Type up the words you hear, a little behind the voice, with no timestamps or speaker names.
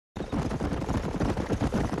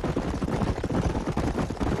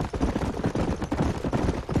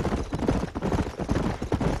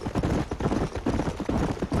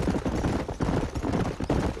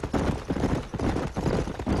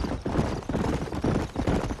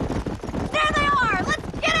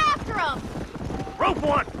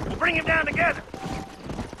one. We'll bring him down together.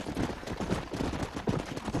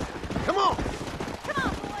 Come on. Come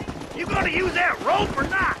on, boys. You gonna use that rope or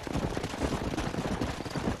not?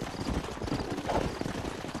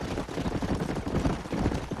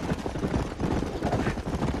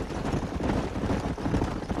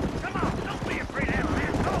 Come on, don't be afraid of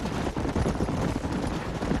that.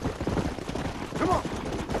 Come on.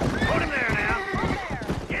 Hold him there now.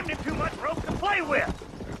 Giving him too much rope to play with.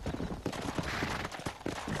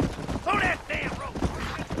 Throw that damn rope.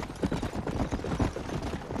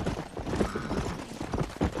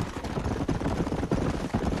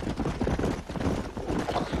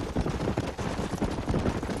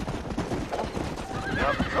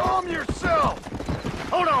 Now calm yourself.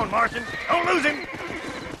 Hold on, Marston. Don't lose him.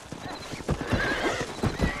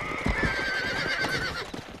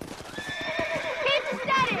 Keep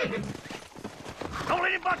steady. Don't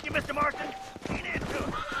let him buck you, Mr. Marston. Get into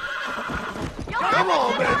it. Come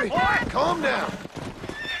on, baby. Calm down.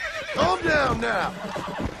 Calm down now.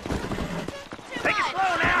 Take it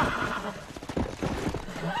slow now.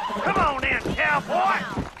 Come on then, cowboy.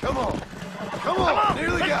 Come on. Come Come on. on,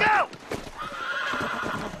 Nearly let's got go. it.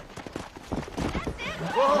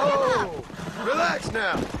 Whoa. Relax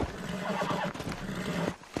now.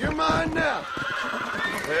 You're mine now.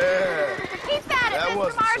 Yeah. Keep at it, That Mr.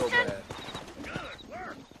 wasn't so Marston. bad. Good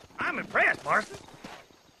work. I'm impressed, Marston.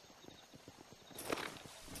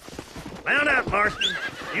 Mount up, Marston.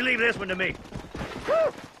 You leave this one to me.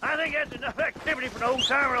 Whew. I think that's enough activity for an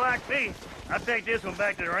old-timer like me. I'll take this one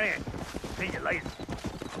back to the ranch. See you later.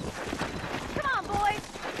 Come on, boys.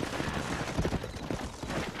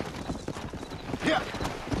 Yeah.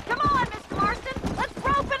 Come on, Mr. Marston. Let's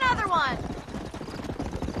rope another one.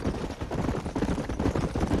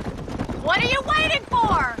 What are you waiting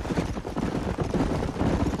for?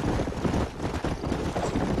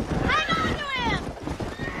 Hang on to him.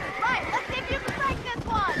 Right, let's see if you can break this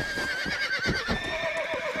one.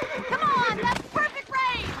 Come on, that's perfect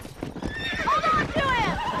range. Hold on to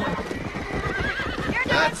him. You're doing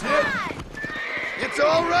That's it. fine. It's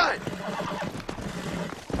all right.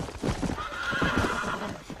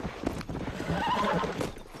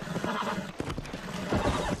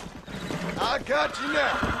 I got you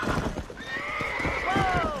now.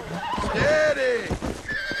 Whoa. Steady.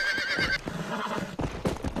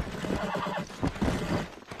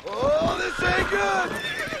 Oh, this ain't good.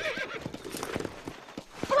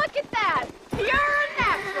 Look at that! Pure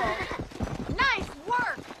natural! Nice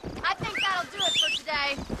work! I think that'll do it for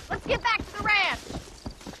today. Let's get back to the ranch.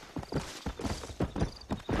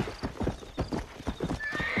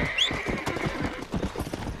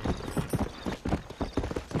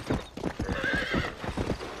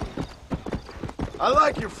 I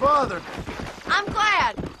like your father. I'm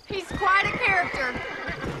glad. He's quite a character.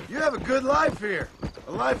 You have a good life here.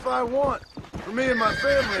 A life I want. For me and my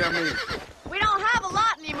family, I mean. We don't have a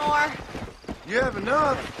lot anymore. You have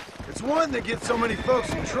enough. It's one that gets so many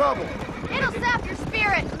folks in trouble. It'll sap your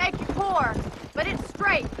spirit and make you poor. But it's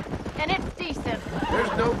straight, and it's decent.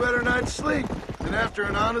 There's no better night's sleep than after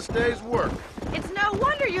an honest day's work. It's no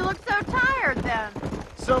wonder you look so tired, then.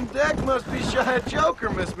 Some deck must be shy of Joker,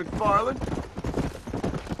 Miss McFarland.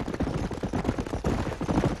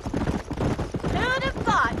 Who'd have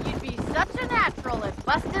thought you'd be such a natural at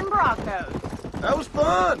busting broncos? That was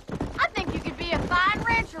fun. I think you could be a fine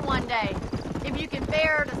rancher one day. If you can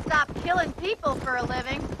bear to stop killing people for a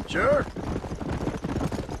living. Sure.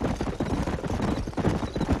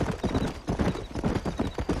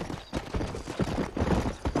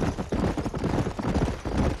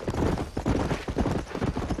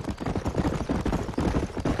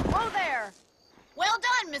 Whoa there. Well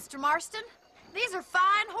done, Mr. Marston. These are fine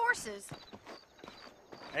horses.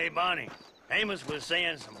 Hey, Bonnie. Amos was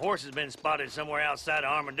saying some horses been spotted somewhere outside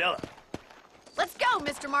of Armadillo. Let's go,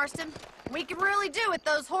 Mr. Marston. We can really do with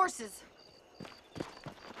those horses.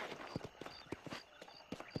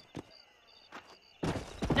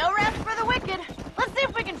 No rest for the wicked. Let's see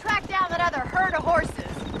if we can track down that other herd of horses.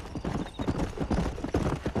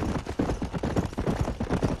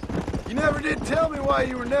 You never did tell me why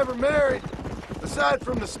you were never married. Aside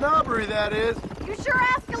from the snobbery, that is. You sure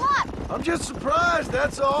ask a lot. I'm just surprised,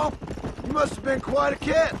 that's all. You must have been quite a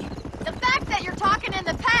catch. The fact that you're talking in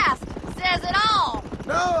the past says it all.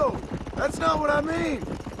 No, that's not what I mean.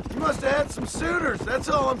 You must have had some suitors, that's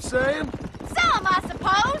all I'm saying. Some, I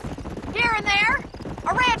suppose. Here and there.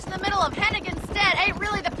 A ranch in the middle of Hennigan's Stead ain't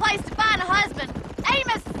really the place to find a husband.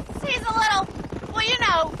 Amos, he's a little, well, you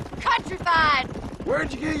know, countrified.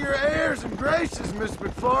 Where'd you get your airs and graces, Miss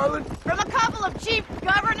McFarland? From a couple of cheap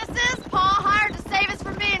governesses Pa hired to save us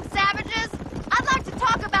from being savages. I'd like to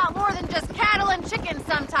talk about more than just cattle and chickens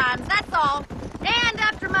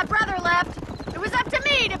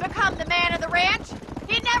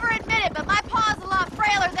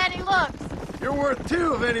worth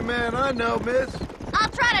two of any man I know, miss. I'll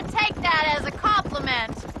try to take that as a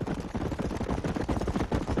compliment.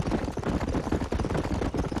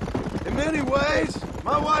 In many ways,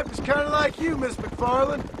 my wife is kind of like you, Miss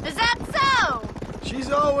McFarland. Is that so? She's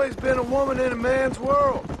always been a woman in a man's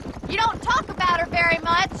world. You don't talk about her very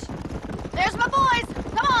much. There's my boys.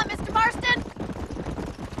 Come on, Mr. Marston.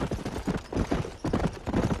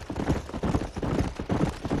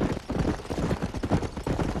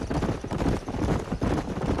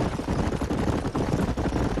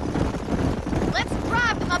 Let's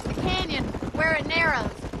drive them up the canyon where it narrows.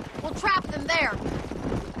 We'll trap them there.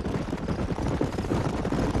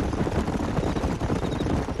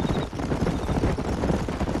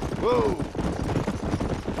 Whoa.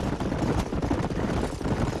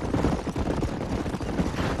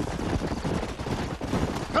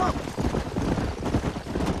 Come.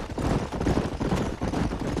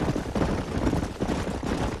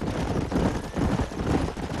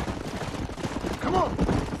 Come on.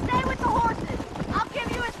 Stay with the horses. I'll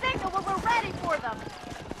give you a signal when we're ready for them.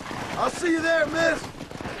 I'll see you there, miss.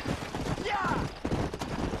 Yeah.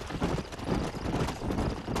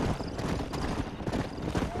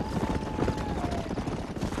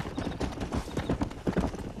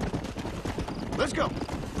 Let's go.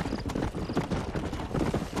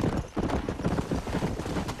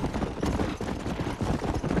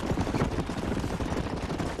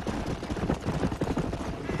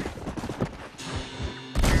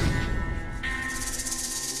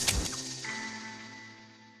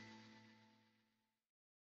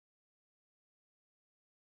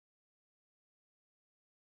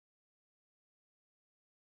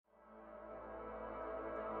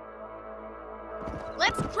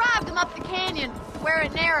 Let's drive them up the canyon where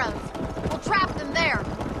it narrows. We'll trap them there.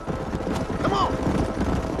 Come on.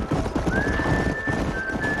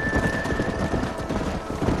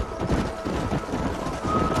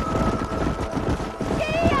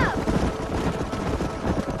 Giddy up!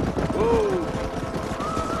 Whoa.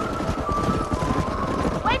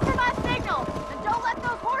 Wait for my signal, and don't let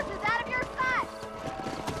those horses out of your sight.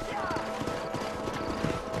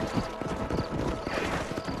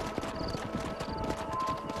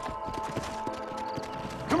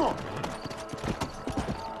 Come on.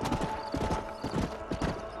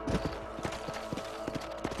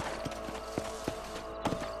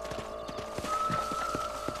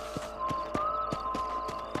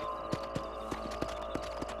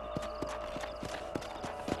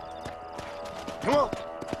 Come on.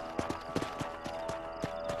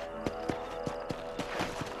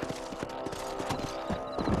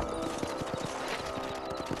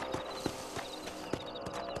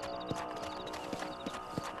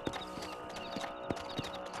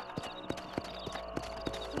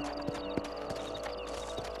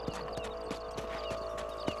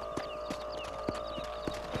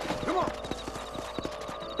 Come on.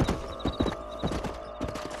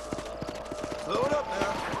 Slow it up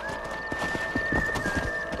now.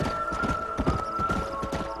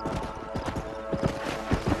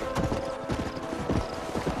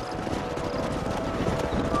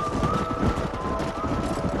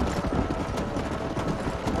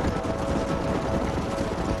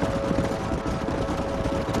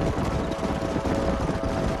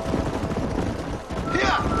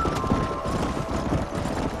 Yeah.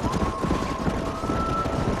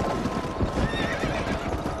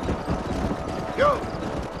 Go.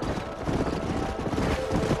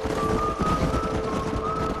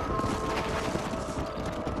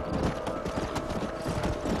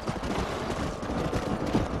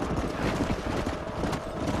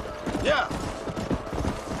 Yeah.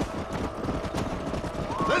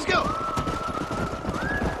 Let's go.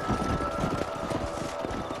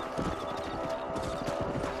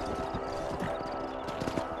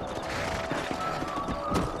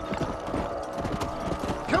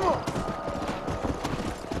 Come on.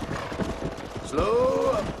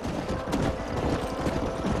 Slow up.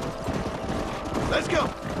 Let's go.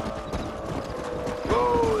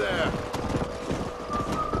 Whoa there.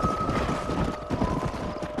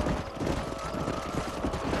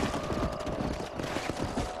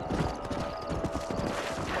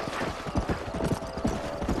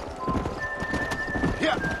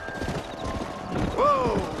 Yeah.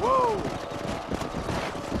 Whoa, whoa.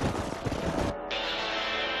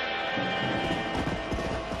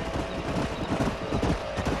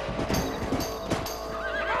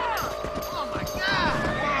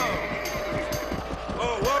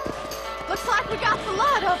 Looks like we got the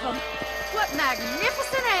lot of them. What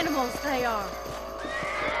magnificent animals they are.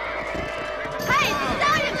 Hey, the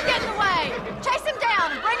stallion's getting away! Chase him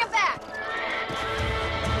down and bring him back!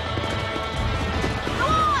 Go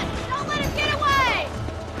on! Don't let him get away!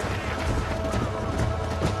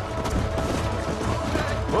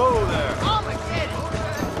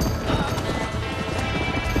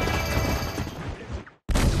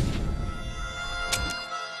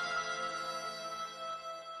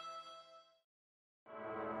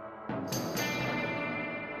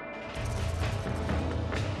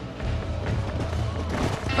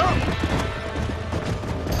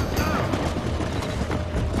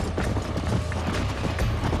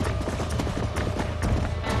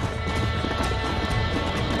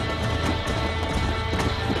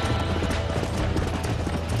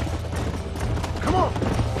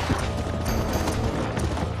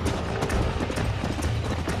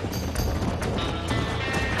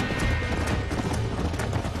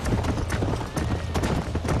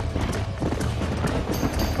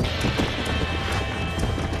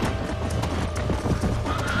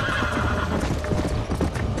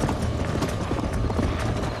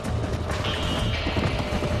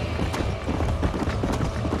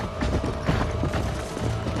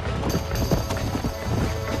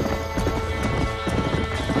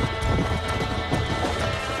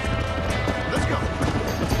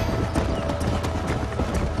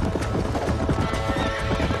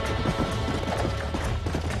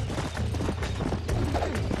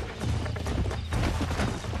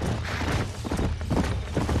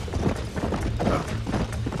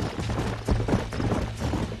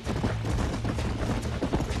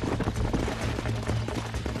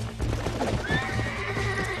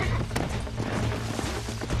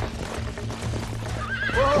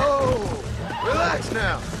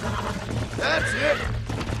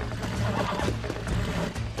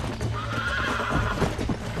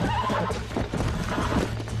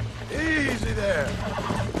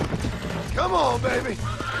 Come on, baby.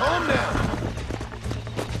 Calm down.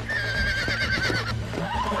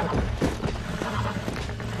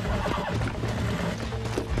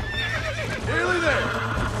 Nearly there.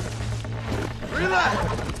 Relax.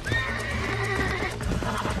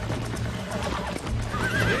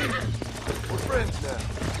 See? We're friends now.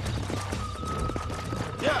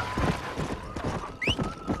 Yeah.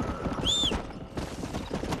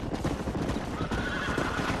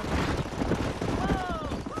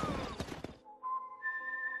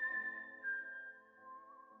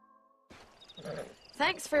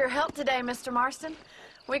 Thanks for your help today, Mr. Marston.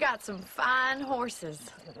 We got some fine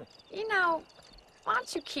horses. You know, why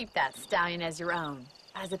don't you keep that stallion as your own,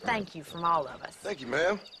 as a thank you from all of us? Thank you,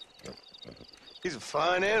 ma'am. He's a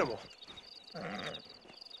fine animal.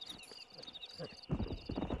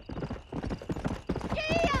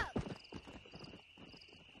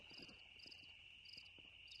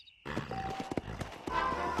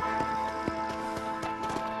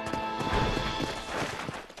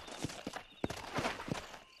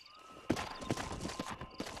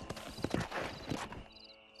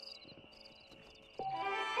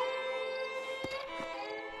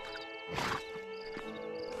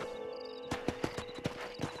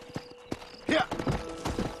 Yeah.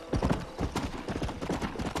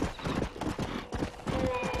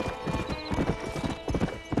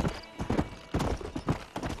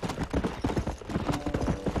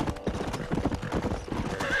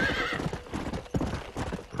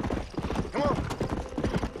 Come on.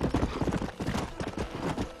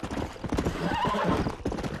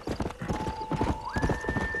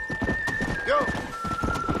 Go.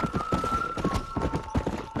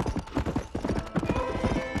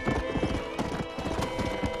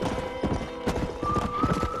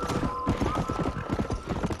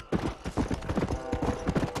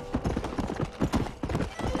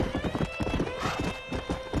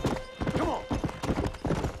 Come on.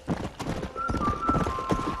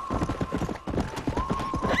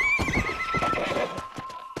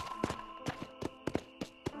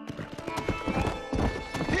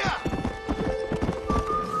 Yeah.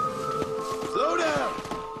 Slow down.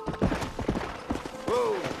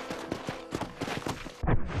 Whoa.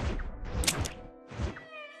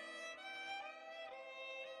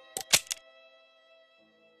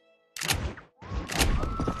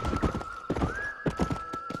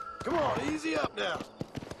 Come on, easy up now.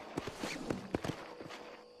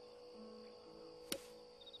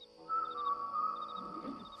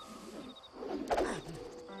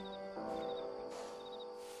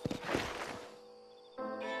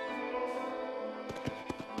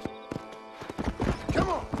 Come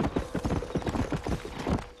on.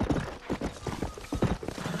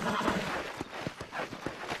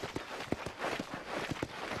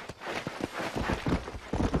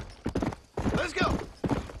 Let's go.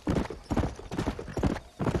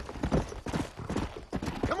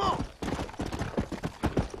 Come on.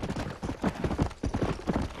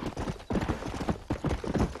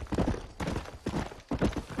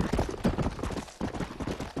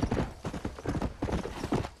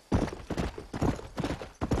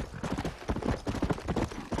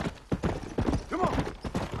 Come on.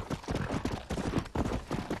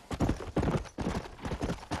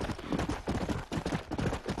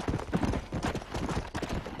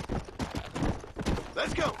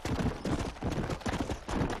 Let's go.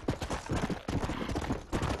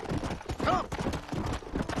 Come.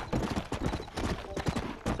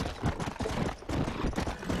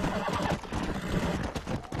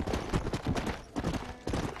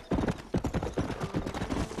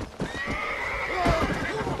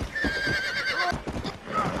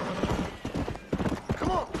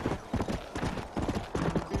 Come on.